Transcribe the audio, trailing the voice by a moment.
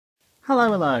Hello,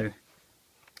 hello.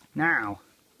 Now,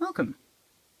 welcome.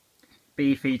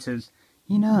 Beefeaters.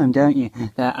 You know them, don't you?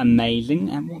 They're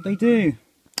amazing at what they do.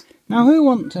 Now, who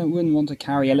wouldn't want to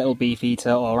carry a little beefeater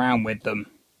around with them?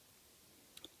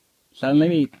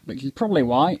 Certainly, which is probably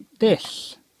why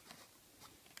this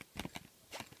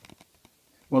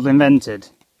was invented.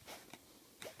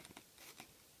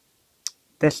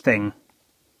 This thing.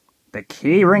 The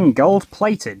keyring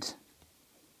gold-plated.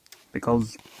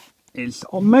 Because it's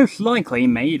most likely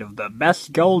made of the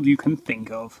best gold you can think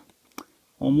of.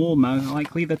 Or more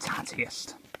likely the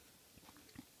tattiest.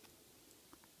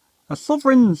 A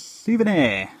Sovereign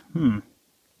Souvenir.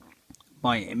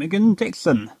 By Imogen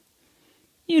Dixon.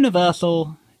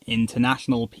 Universal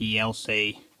International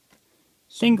PLC.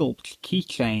 Single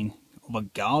keychain of a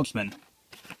Gaurdsman.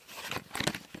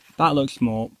 That looks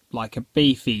more like a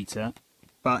beefeater.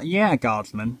 But yeah,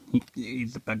 Gaurdsman.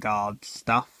 He's the guard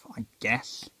stuff, I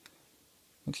guess.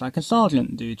 Looks like a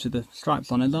sergeant due to the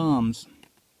stripes on his arms.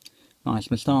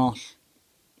 Nice moustache.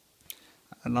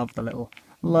 I love the little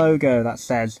logo that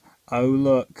says, "Oh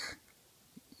look,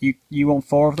 you want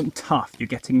 4 of them? Tough, you're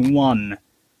getting 1.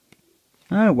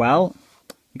 Oh well,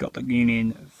 you got the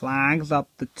Union flags up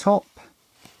the top.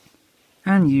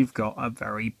 And you've got a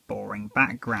very boring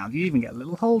background. You even get a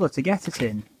little holder to get it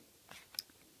in.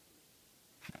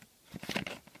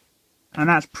 And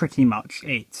that's pretty much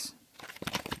it.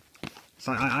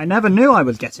 So I never knew I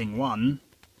was getting 1.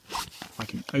 If I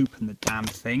can open the damn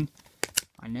thing.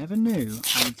 I never knew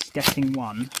I was getting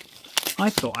 1. I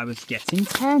thought I was getting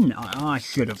 10. I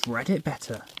should have read it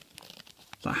better.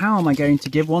 So how am I going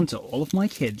to give 1 to all of my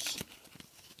kids?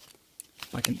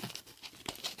 If I can...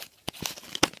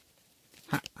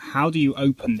 How do you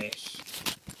open this?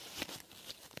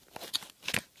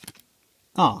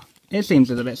 Ah, it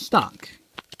seems a bit stuck.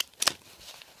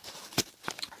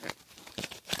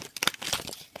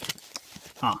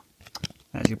 Ah,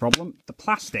 there's your problem. The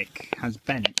plastic has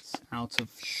bent out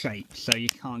of shape, so you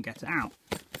can't get it out.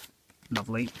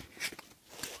 Lovely.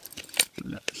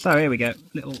 So here we go.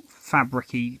 Little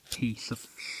fabric-y piece of...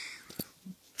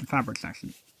 The fabric's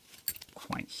actually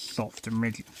quite soft and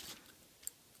rigid.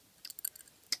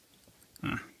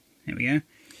 Ah, here we go.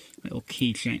 Little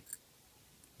keychain.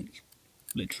 It's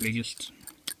literally just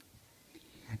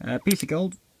a piece of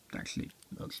gold. Actually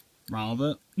looks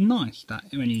rather nice that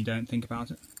when you don't think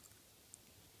about it.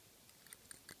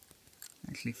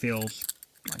 Actually feels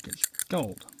like it's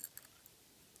gold.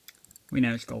 We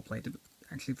know it's gold plated, but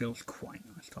it actually feels quite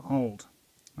nice to hold.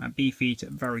 Beefeater,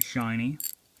 very shiny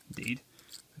indeed.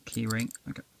 A keyring,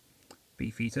 okay.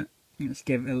 Beefeater. Let's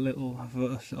give a little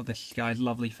verse of this guy's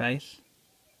lovely face.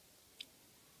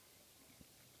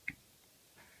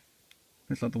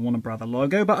 Looks like the Warner Brother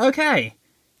logo, but okay.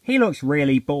 He looks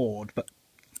really bored, but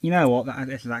you know what?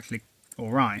 This is actually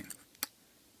alright.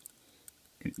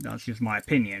 That's just my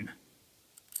opinion.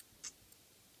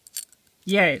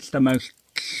 Yeah, it's the most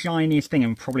shiniest thing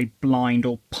and probably blind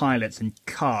all pilots and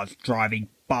cars driving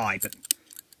by, but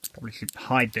probably should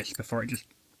hide this before it just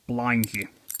blinds you.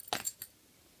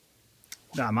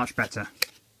 Ah, much better.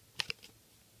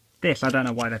 This, I don't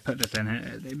know why they put this in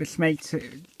here. This makes it...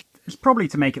 It's probably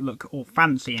to make it look all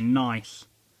fancy and nice.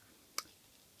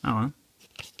 Oh well.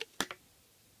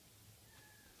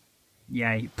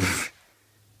 Yay.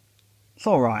 It's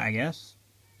alright, I guess.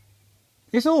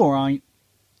 It's alright.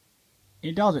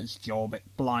 It does its job. It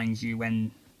blinds you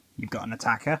when you've got an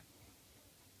attacker.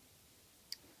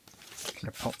 Should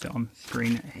have popped it on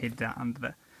screen. It hid that under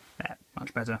there. There,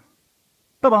 much better.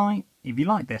 Bye-bye. If you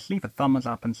like this, leave a thumbs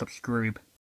up and subscribe.